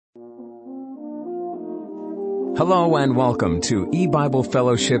Hello and welcome to E-Bible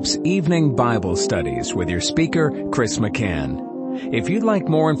Fellowship's Evening Bible Studies with your speaker, Chris McCann. If you'd like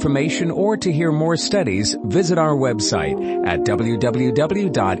more information or to hear more studies, visit our website at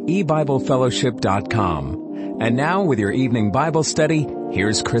www.ebiblefellowship.com. And now with your evening Bible study,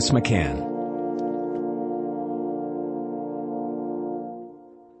 here's Chris McCann.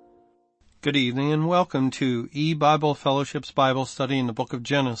 Good evening and welcome to E-Bible Fellowship's Bible study in the book of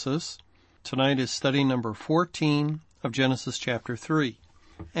Genesis. Tonight is study number 14 of Genesis chapter 3.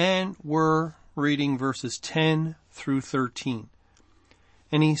 And we're reading verses 10 through 13.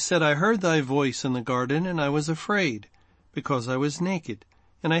 And he said, I heard thy voice in the garden, and I was afraid, because I was naked,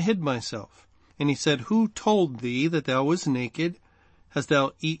 and I hid myself. And he said, Who told thee that thou wast naked? Hast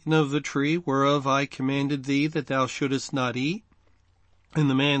thou eaten of the tree whereof I commanded thee that thou shouldest not eat? And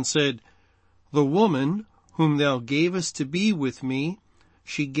the man said, The woman whom thou gavest to be with me,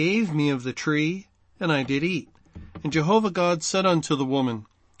 she gave me of the tree, and I did eat. And Jehovah God said unto the woman,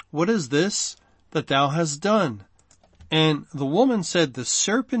 What is this that thou hast done? And the woman said, The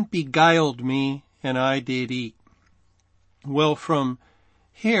serpent beguiled me, and I did eat. Well, from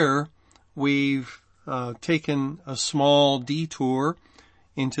here, we've taken a small detour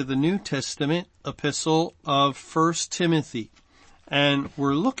into the New Testament epistle of 1 Timothy. And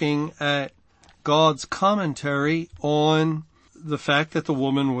we're looking at God's commentary on the fact that the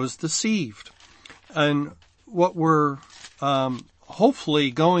woman was deceived. And what we're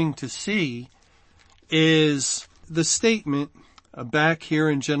hopefully going to see is the statement back here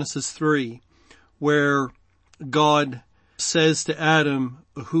in Genesis 3, where God says to Adam,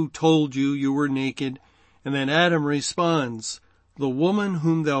 Who told you you were naked? And then Adam responds, The woman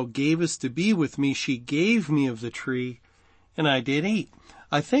whom thou gavest to be with me, she gave me of the tree, and I did eat.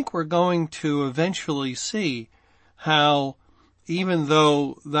 I think we're going to eventually see how, even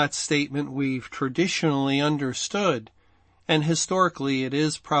though that statement we've traditionally understood, and historically it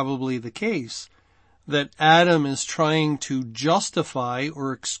is probably the case, that Adam is trying to justify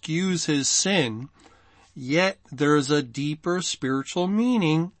or excuse his sin, yet there's a deeper spiritual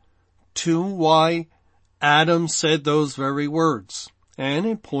meaning to why Adam said those very words, and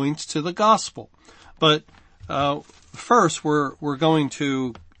it points to the gospel. But first, we're going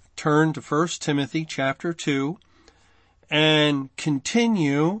to turn to 1 Timothy chapter 2 and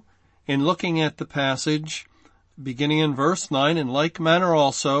continue in looking at the passage beginning in verse 9. In like manner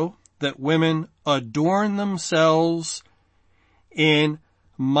also, that women adorn themselves in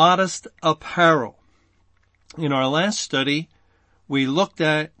modest apparel. In our last study, we looked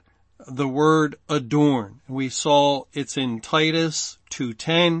at the word adorn. We saw it's in Titus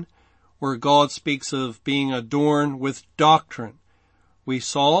 2:10, where God speaks of being adorned with doctrine. We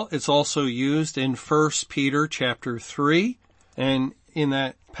saw it's also used in 1 Peter chapter 3, and in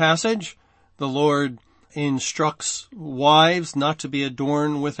that passage, the Lord instructs wives not to be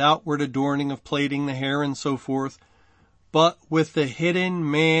adorned with outward adorning of plaiting the hair and so forth, but with the hidden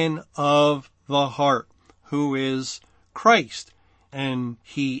man of the heart, who is Christ. And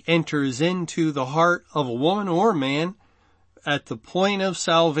he enters into the heart of a woman or man at the point of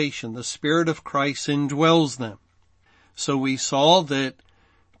salvation. The Spirit of Christ indwells them. So we saw that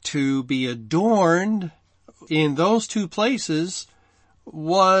to be adorned in those two places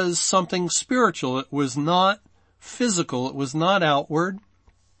was something spiritual. It was not physical. It was not outward.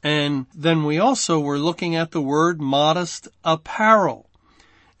 And then we also were looking at the word modest apparel.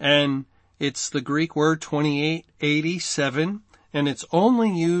 And it's the Greek word 2887, and it's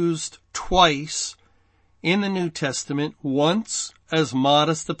only used twice in the New Testament, once as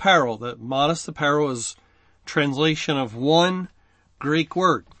modest apparel. That modest apparel is translation of one Greek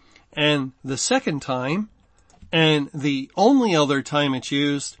word. And the second time, and the only other time it's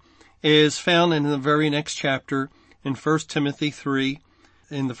used, is found in the very next chapter in 1 Timothy 3,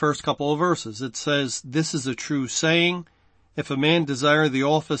 in the first couple of verses. It says, This is a true saying, if a man desire the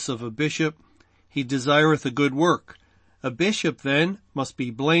office of a bishop, he desireth a good work. A bishop then must be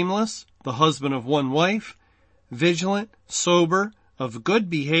blameless, the husband of one wife, vigilant, sober, of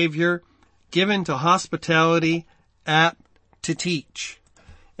good behavior, given to hospitality, apt to teach.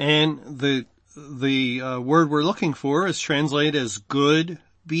 And the word we're looking for is translated as good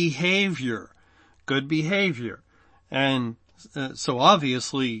behavior. Good behavior. And so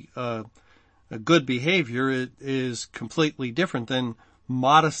obviously, a good behavior is completely different than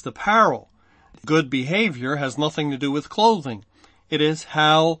modest apparel. Good behavior has nothing to do with clothing. It is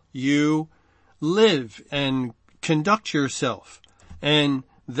how you live and conduct yourself. And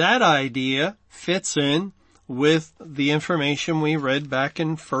that idea fits in with the information we read back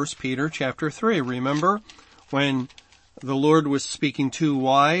in 1 Peter chapter 3. Remember when the Lord was speaking to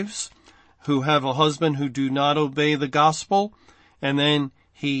wives who have a husband who do not obey the gospel. And then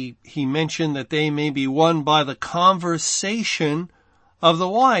he mentioned that they may be won by the conversation of the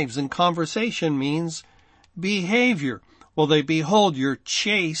wives. And conversation means behavior. Well, they behold your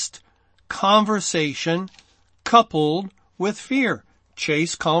chaste conversation coupled with fear.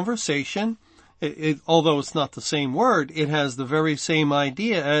 Chaste conversation, although it's not the same word, it has the very same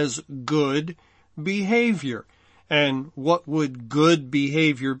idea as good behavior. And what would good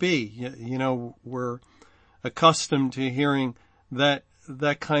behavior be? We're accustomed to hearing that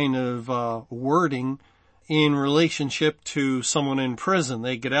kind of wording in relationship to someone in prison.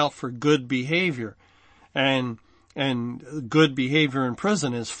 They get out for good behavior. And good behavior in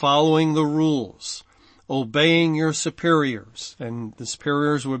prison is following the rules, obeying your superiors. And the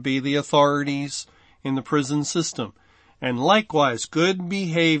superiors would be the authorities in the prison system. And likewise, good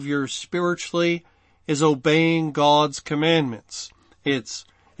behavior spiritually is obeying God's commandments. It's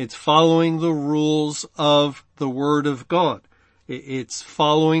following the rules of the Word of God. It's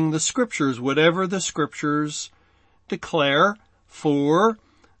following the Scriptures, whatever the Scriptures declare for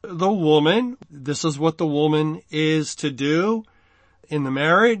the woman. This is what the woman is to do in the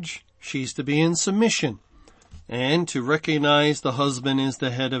marriage. She's to be in submission and to recognize the husband is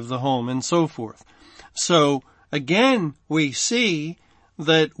the head of the home and so forth. So again, we see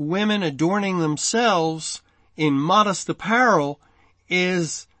that women adorning themselves in modest apparel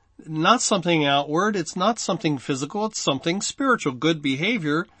is not something outward. It's not something physical. It's something spiritual. Good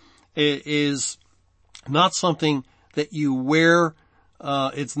behavior is not something that you wear.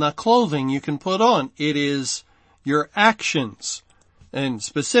 It's not clothing you can put on. It is your actions, and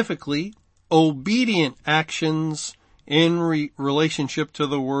specifically obedient actions in relationship to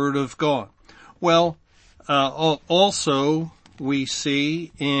the Word of God. Well, also we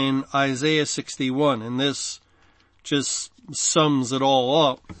see in Isaiah 61, and this just sums it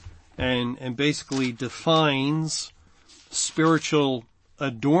all up and basically defines spiritual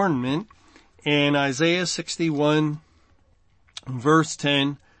adornment. In Isaiah 61, verse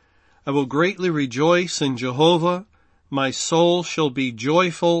 10, I will greatly rejoice in Jehovah. My soul shall be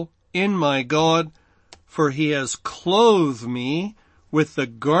joyful in my God, for he has clothed me with the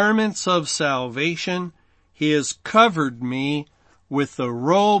garments of salvation. He has covered me with the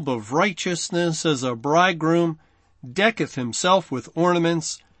robe of righteousness, as a bridegroom decketh himself with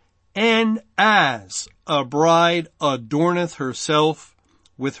ornaments, and as a bride adorneth herself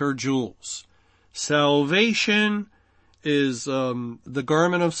with her jewels. Salvation is the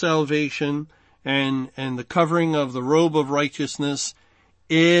garment of salvation, and the covering of the robe of righteousness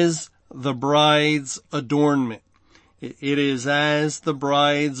is the bride's adornment. It is as the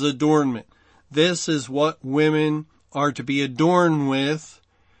bride's adornment. This is what women are to be adorned with,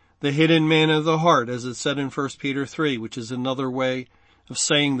 the hidden man of the heart, as it said in 1 Peter 3, which is another way of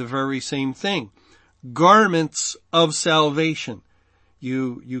saying the very same thing. Garments of salvation.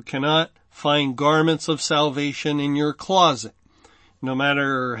 You cannot find garments of salvation in your closet, no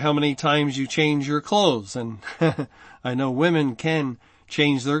matter how many times you change your clothes. And I know women can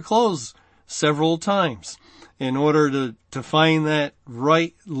change their clothes several times in order to find that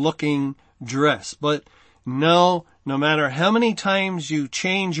right looking dress. But no matter how many times you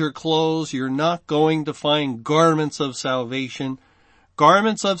change your clothes, you're not going to find garments of salvation.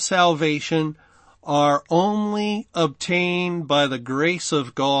 Garments of salvation are only obtained by the grace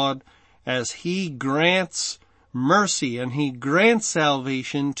of God, as he grants mercy and he grants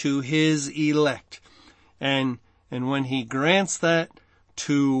salvation to his elect. And when he grants that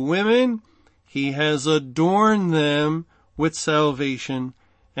to women, he has adorned them with salvation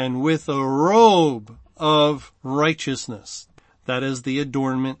and with a robe of righteousness. That is the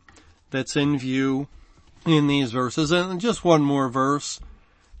adornment that's in view in these verses. And just one more verse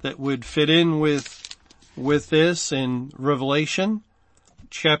that would fit in with this in Revelation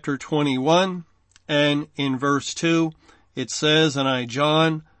chapter 21, and in verse 2, it says, And I,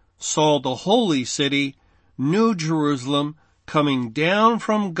 John, saw the holy city, New Jerusalem, coming down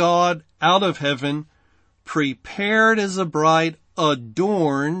from God out of heaven, prepared as a bride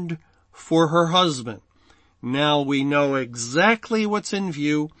adorned for her husband. Now we know exactly what's in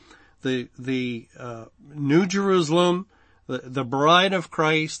view. The New Jerusalem, the bride of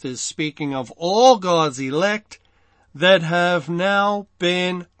Christ, is speaking of all God's elect that have now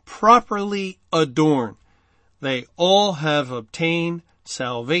been properly adorned. They all have obtained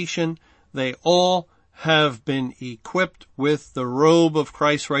salvation. They all have been equipped with the robe of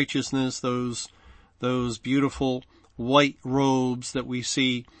Christ's righteousness, those beautiful white robes that we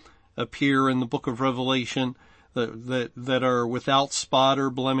see appear in the book of Revelation, that are without spot or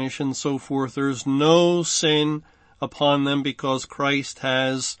blemish and so forth. There's no sin upon them because Christ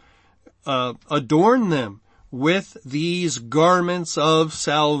has adorn them with these garments of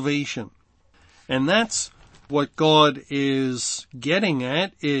salvation. And that's what God is getting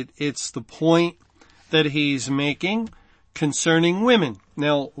at. It's the point that he's making concerning women.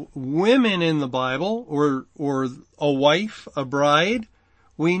 Now, women in the Bible, or a wife, a bride,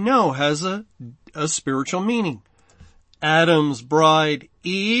 we know has a spiritual meaning. Adam's bride,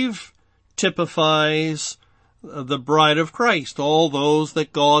 Eve, typifies the bride of Christ, all those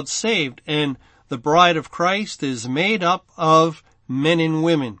that God saved. And the bride of Christ is made up of men and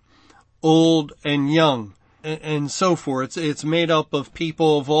women, old and young, and so forth. It's made up of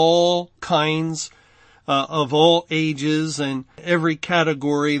people of all kinds, of all ages, and every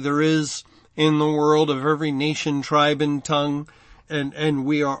category there is in the world, of every nation, tribe, and tongue. And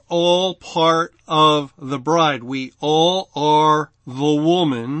we are all part of the bride. We all are the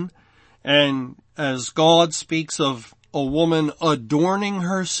woman. And as God speaks of a woman adorning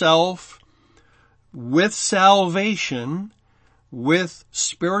herself with salvation, with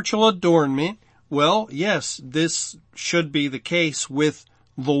spiritual adornment, well, yes, this should be the case with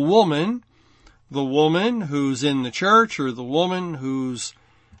the woman who's in the church, or the woman who's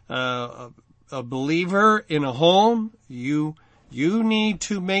a believer in a home. You need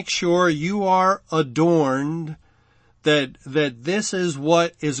to make sure you are adorned, that this is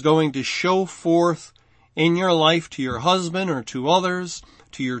what is going to show forth in your life to your husband or to others,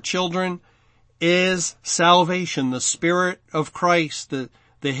 to your children, is salvation. The Spirit of Christ, the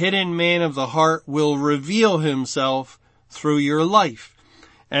hidden man of the heart, will reveal himself through your life.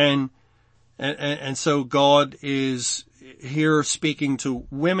 And so God is here speaking to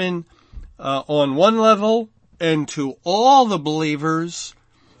women on one level, and to all the believers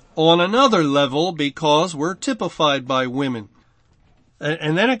on another level, because we're typified by women.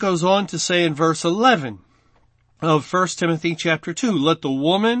 And then it goes on to say in verse 11 of 1 Timothy chapter 2, let the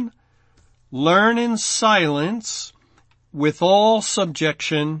woman learn in silence with all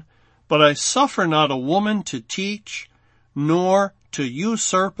subjection, but I suffer not a woman to teach, nor to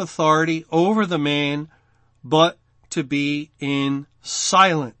usurp authority over the man, but to be in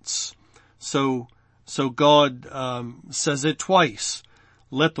silence. So God says it twice.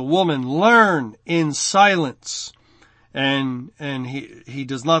 Let the woman learn in silence. And he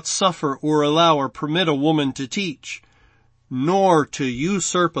does not suffer or allow or permit a woman to teach, nor to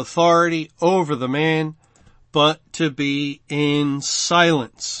usurp authority over the man, but to be in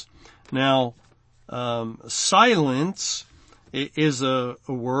silence. Now, silence is a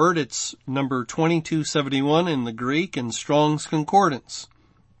word. It's number 2271 in the Greek in Strong's Concordance.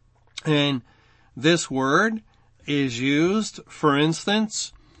 And this word is used, for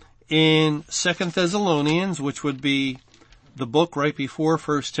instance, in 2 Thessalonians, which would be the book right before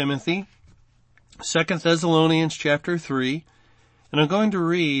 1 Timothy, 2 Thessalonians chapter 3, and I'm going to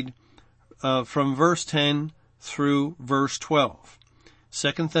read from verse 10 through verse 12.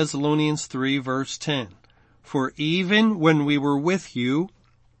 2 Thessalonians 3, verse 10. For even when we were with you,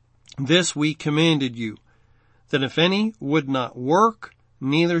 this we commanded you, that if any would not work,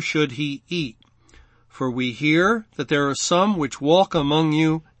 neither should he eat. For we hear that there are some which walk among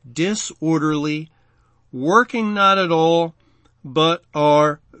you disorderly, working not at all, but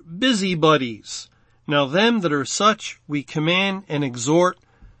are busybodies. Now them that are such we command and exhort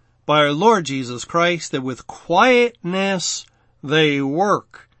by our Lord Jesus Christ, that with quietness they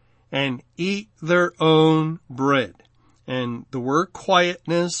work and eat their own bread. And the word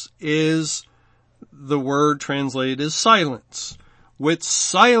quietness is the word translated as silence. With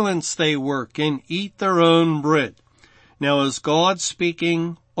silence they work and eat their own bread. Now, is God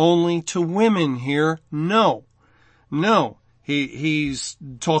speaking only to women here? No. He's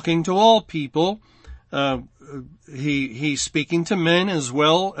talking to all people. He's speaking to men as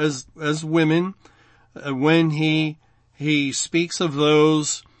well as women. When he speaks of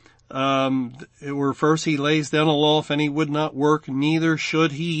those, where first he lays down a law, if any would not work, neither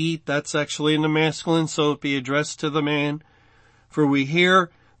should he eat. That's actually in the masculine, so it be addressed to the man. For we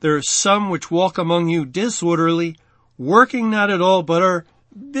hear there are some which walk among you disorderly, working not at all, but are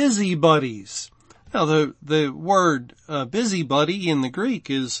busybodies. Now, the word busybody in the Greek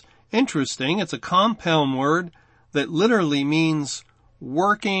is interesting. It's a compound word that literally means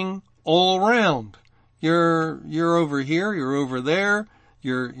working all around. You're over here, you're over there,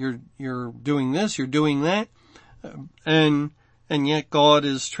 you're doing this, you're doing that, and yet God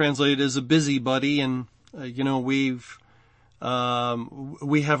is translated as a busybody, and we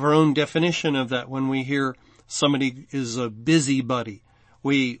have our own definition of that. When we hear somebody is a busybody,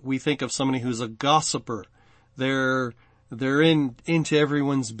 we think of somebody who's a gossiper. They're into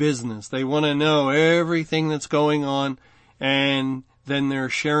everyone's business. They want to know everything that's going on, and then they're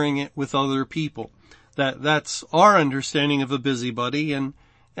sharing it with other people. That's our understanding of a busybody, and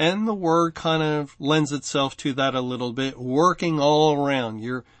the word kind of lends itself to that a little bit, working all around.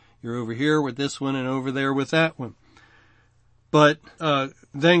 You're over here with this one and over there with that one. But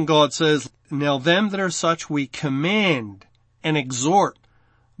then God says, now them that are such we command and exhort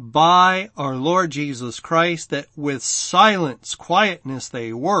by our Lord Jesus Christ, that with silence, quietness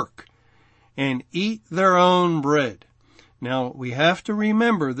they work and eat their own bread. Now we have to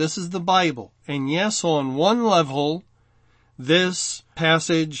remember this is the Bible. And yes, on one level, this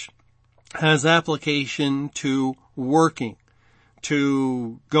passage has application to working,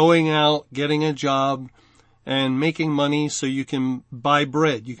 to going out, getting a job, and making money so you can buy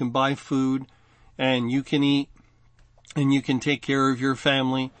bread, you can buy food, and you can eat, and you can take care of your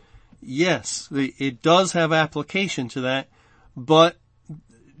family. Yes, it does have application to that, but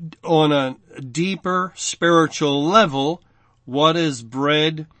on a deeper spiritual level, what does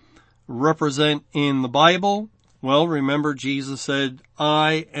bread represent in the Bible? Well, remember Jesus said,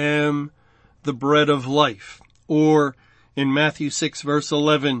 I am the bread of life. Or in Matthew 6 verse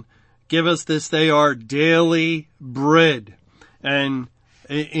 11, give us this day our daily bread. And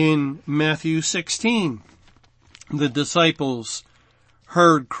in Matthew 16, the disciples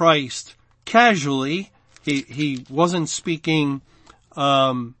heard Christ casually. He wasn't speaking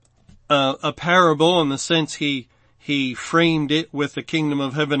a parable in the sense he framed it with the kingdom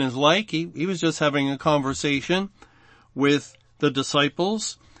of heaven is like. He was just having a conversation with the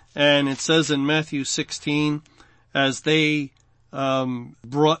disciples. And it says in Matthew 16, as they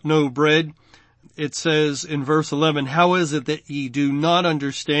brought no bread, it says in verse 11, how is it that ye do not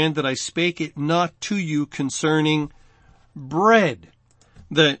understand that I spake it not to you concerning bread,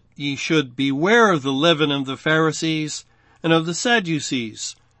 that ye should beware of the leaven of the Pharisees and of the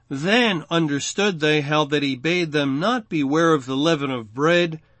Sadducees? Then understood they how that he bade them not beware of the leaven of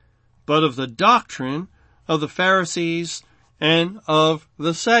bread, but of the doctrine of the Pharisees and of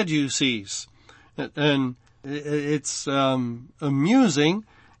the Sadducees. And it's amusing.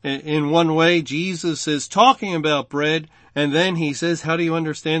 In one way, Jesus is talking about bread, and then he says, how do you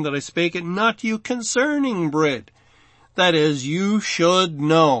understand that I spake it not to you concerning bread? That is, you should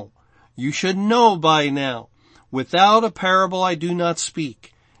know. You should know by now. Without a parable I do not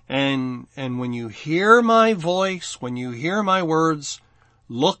speak. And when you hear my voice, when you hear my words,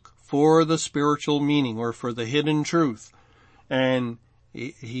 look for the spiritual meaning or for the hidden truth. And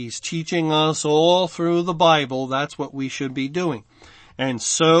he's teaching us all through the Bible. That's what we should be doing. And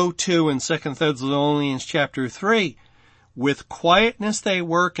so too in 2 Thessalonians chapter 3, with quietness they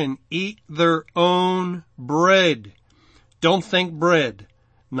work and eat their own bread. Don't think bread.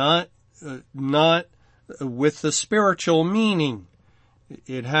 Not with the spiritual meaning.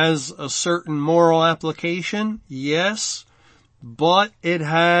 It has a certain moral application, yes, but it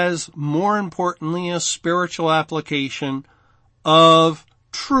has, more importantly, a spiritual application of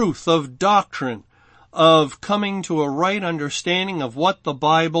truth, of doctrine, of coming to a right understanding of what the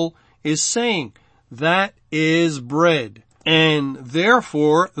Bible is saying. That is bread. And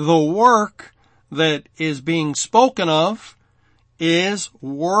therefore, the work that is being spoken of is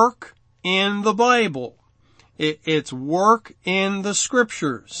work in the Bible. It's work in the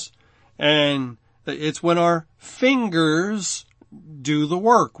scriptures. And it's when our fingers do the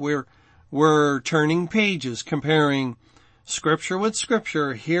work. We're turning pages, comparing scripture with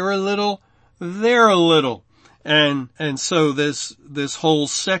scripture, here a little, there a little. And so this whole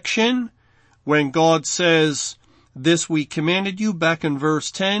section, when God says, this we commanded you, back in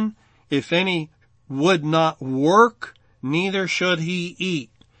verse 10, if any would not work, neither should he eat.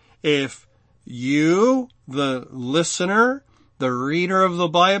 If you, the listener, the reader of the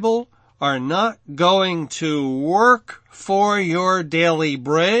Bible, are not going to work for your daily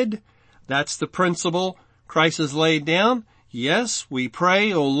bread, that's the principle Christ has laid down. Yes, we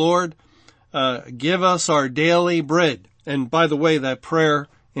pray, O Lord, give us our daily bread. And by the way, that prayer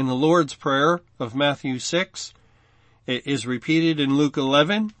in the Lord's Prayer of Matthew 6 is repeated in Luke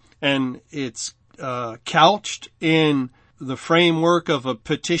 11, and it's couched in the framework of a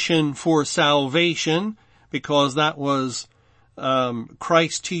petition for salvation, because that was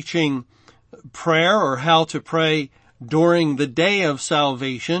Christ teaching prayer or how to pray during the day of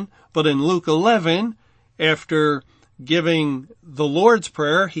salvation. But in Luke 11, after giving the Lord's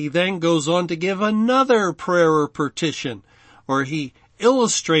Prayer, he then goes on to give another prayer or petition, or he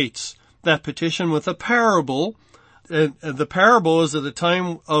illustrates that petition with a parable. The parable is at the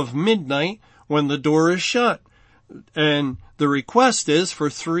time of midnight when the door is shut. And the request is for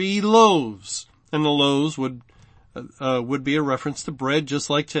 3 loaves. And the loaves would be a reference to bread, just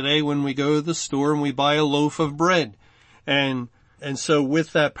like today when we go to the store and we buy a loaf of bread. And And so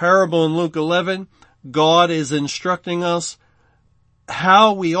with that parable in Luke 11, God is instructing us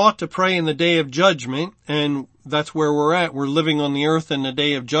how we ought to pray in the day of judgment, and that's where we're at. We're living on the earth in the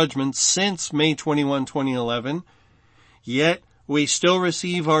day of judgment since May 21, 2011. Yet we still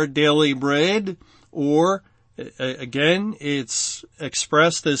receive our daily bread, or again, it's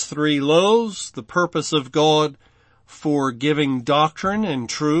expressed as 3 loaves, the purpose of God for giving doctrine and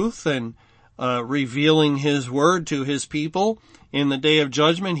truth and revealing His word to His people. In the day of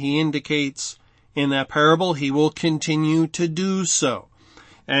judgment, He indicates in that parable He will continue to do so.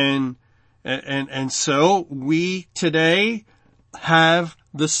 And so we today have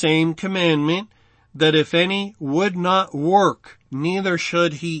the same commandment, that if any would not work, neither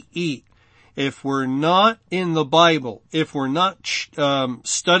should he eat. If we're not in the Bible, if we're not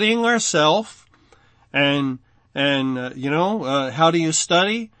studying ourselves, and how do you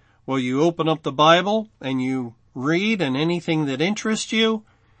study? Well, you open up the Bible and you read, and anything that interests you,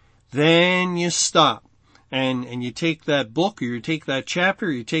 then you stop. And you take that book, or you take that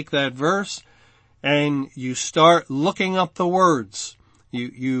chapter, you take that verse, and you start looking up the words.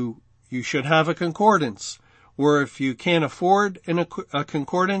 You should have a concordance, or if you can't afford a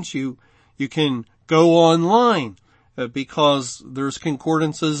concordance, you can go online, because there's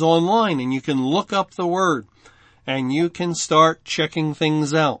concordances online, and you can look up the word, and you can start checking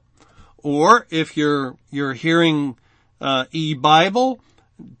things out. Or if you're hearing e-Bible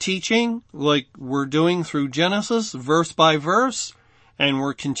teaching, like we're doing through Genesis, verse by verse, and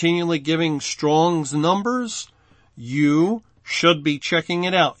we're continually giving Strong's numbers, you should be checking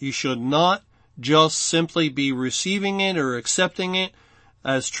it out. You should not just simply be receiving it or accepting it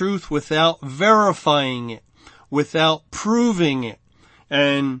as truth without verifying it, without proving it.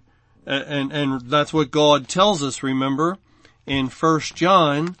 And that's what God tells us, remember, in 1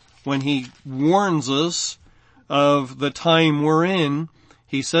 John, when He warns us of the time we're in.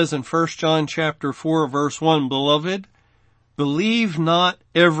 He says in 1 John chapter 4 verse 1, Beloved, believe not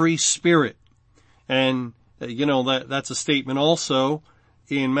every spirit. And, that's a statement also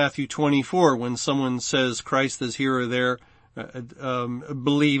in Matthew 24 when someone says Christ is here or there,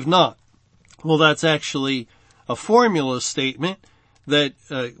 believe not. Well, that's actually a formula statement that,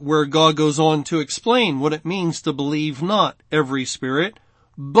 where God goes on to explain what it means to believe not every spirit,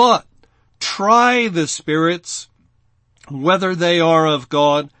 but try the spirits whether they are of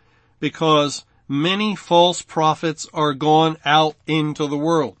God, because many false prophets are gone out into the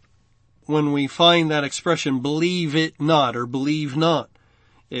world. When we find that expression, believe it not, or believe not,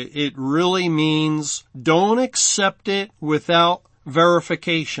 it really means don't accept it without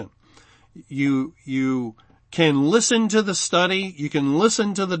verification. You can listen to the study, you can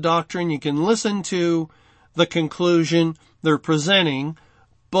listen to the doctrine, you can listen to the conclusion they're presenting,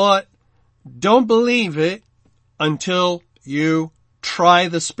 but don't believe it until you try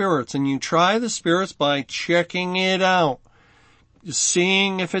the spirits. And you try the spirits by checking it out,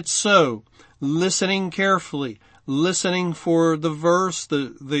 seeing if it's so, listening carefully, listening for the verse,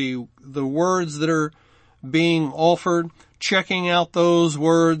 the words that are being offered, checking out those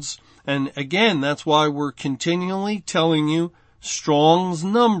words. And again, that's why we're continually telling you Strong's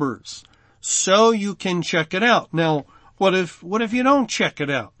numbers, so you can check it out. Now, what if you don't check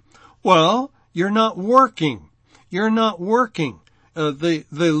it out? Well, you're not working. You're not working. The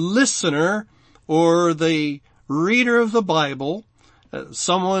listener or the reader of the Bible,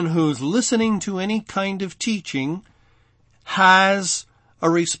 someone who's listening to any kind of teaching, has a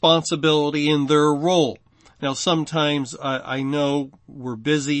responsibility in their role. Now, sometimes I know we're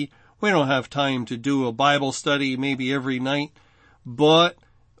busy. We don't have time to do a Bible study maybe every night, but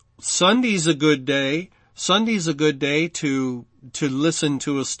Sunday's a good day. Sunday's a good day to listen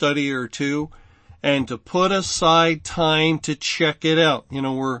to a study or two, and to put aside time to check it out.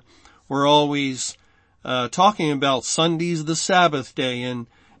 We're always talking about Sunday's the Sabbath day,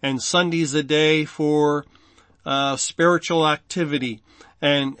 and Sunday's a day for spiritual activity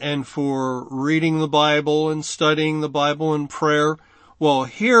and for reading the Bible and studying the Bible and prayer. Well,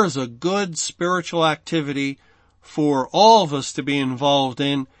 here's a good spiritual activity for all of us to be involved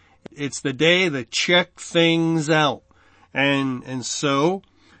in. It's the day to check things out. And so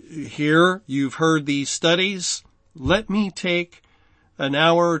here you've heard these studies. Let me take an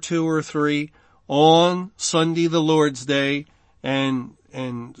hour or 2 or 3 on Sunday, the Lord's Day, and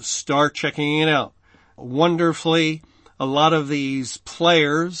start checking it out. Wonderfully, a lot of these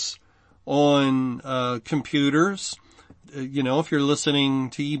players on computers, if you're listening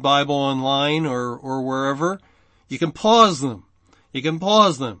to e-Bible online or wherever, you can pause them.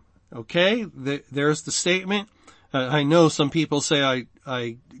 Okay? There's the statement. I know some people say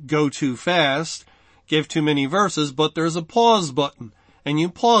I go too fast. give too many verses, but there's a pause button, and you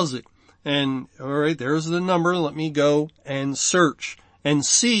pause it. And, alright, there's the number. Let me go and search and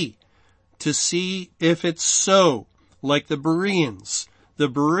see, to see if it's so. Like the Bereans. The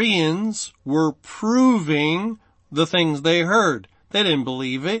Bereans were proving the things they heard. They didn't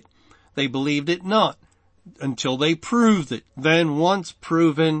believe it. They believed it not until they proved it. Then once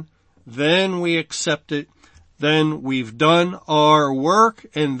proven, then we accept it. Then we've done our work,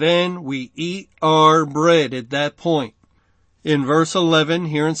 and then we eat our bread at that point. In verse 11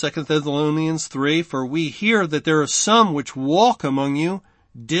 here in 2 Thessalonians 3, for we hear that there are some which walk among you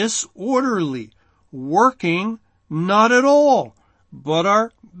disorderly, working not at all, but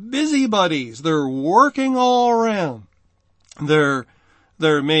are busybodies. They're working all around. They're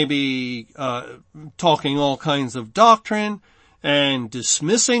maybe talking all kinds of doctrine and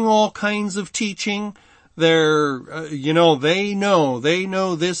dismissing all kinds of teaching. They're, they know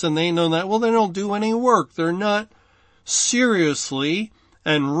this and they know that. Well, they don't do any work. They're not seriously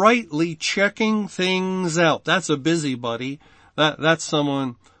and rightly checking things out. That's a busybody. That's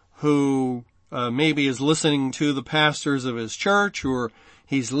someone who maybe is listening to the pastors of his church, or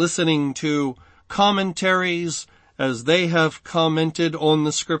he's listening to commentaries as they have commented on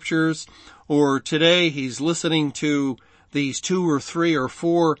the scriptures, or today he's listening to these 2 or 3 or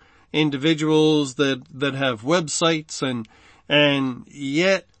 4 individuals that have websites, and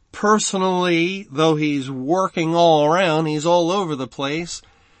yet personally, though he's working all around, he's all over the place,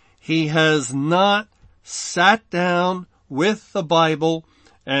 he has not sat down with the Bible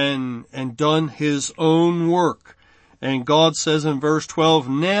and done his own work. And God says in verse 12,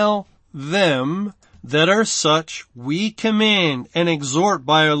 now them that are such we command and exhort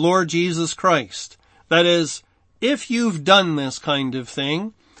by our Lord Jesus Christ. That is, if you've done this kind of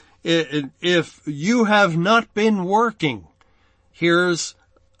thing, if you have not been working, here's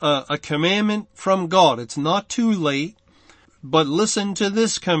a commandment from God. It's not too late, but listen to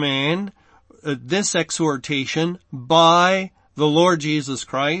this command, this exhortation by the Lord Jesus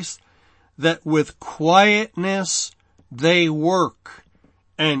Christ, that with quietness they work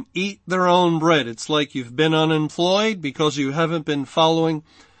and eat their own bread. It's like you've been unemployed because you haven't been following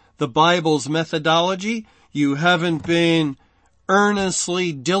the Bible's methodology. You haven't been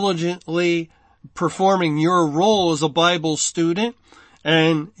earnestly, diligently performing your role as a Bible student.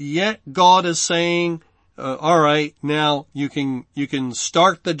 And yet God is saying, all right, now you can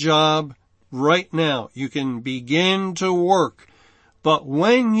start the job right now. You can begin to work. But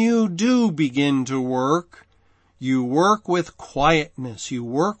when you do begin to work, you work with quietness. You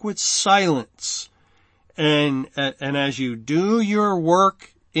work with silence. And as you do your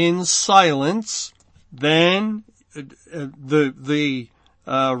work in silence, then the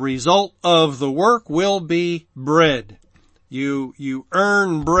result of the work will be bread. You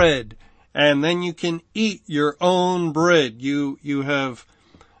earn bread, and then you can eat your own bread. You have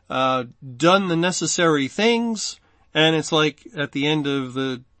done the necessary things, and it's like at the end of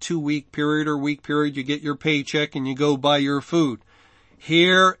the 2-week period or week period, you get your paycheck and you go buy your food.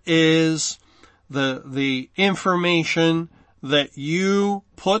 Here is the information that you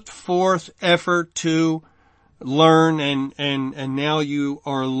put forth effort to learn, and now you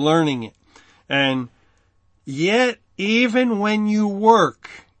are learning it. And yet, even when you work,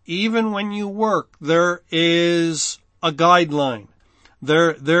 there is a guideline.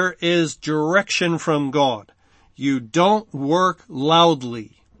 There is direction from God. You don't work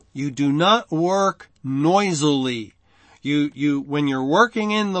loudly. You do not work noisily. When you're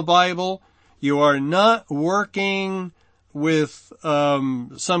working in the Bible, you are not working with,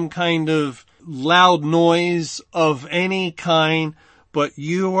 some kind of loud noise of any kind, but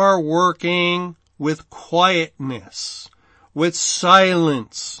you are working with quietness, with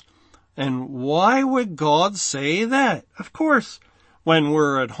silence. And why would God say that? Of course, when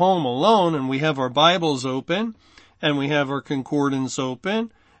we're at home alone and we have our Bibles open and we have our concordance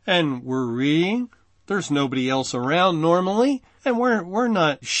open and we're reading, there's nobody else around normally, and we're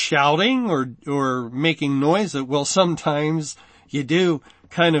not shouting or making noise. Well, sometimes you do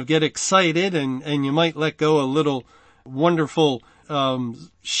kind of get excited and you might let go a little wonderful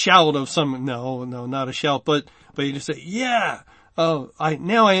shout of some, no, not a shout, but you just say, yeah,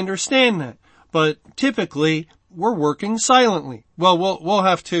 now I understand that. But typically, we're working silently. Well, we'll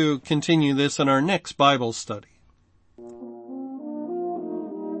have to continue this in our next Bible study.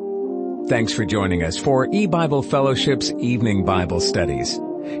 Thanks for joining us for E-Bible Fellowship's Evening Bible Studies.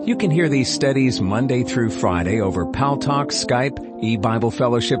 You can hear these studies Monday through Friday over Pal Talk, Skype, E-Bible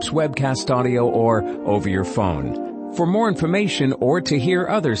Fellowship's webcast audio, or over your phone. For more information or to hear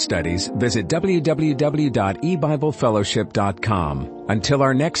other studies, visit www.ebiblefellowship.com. Until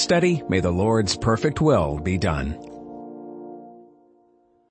our next study, may the Lord's perfect will be done.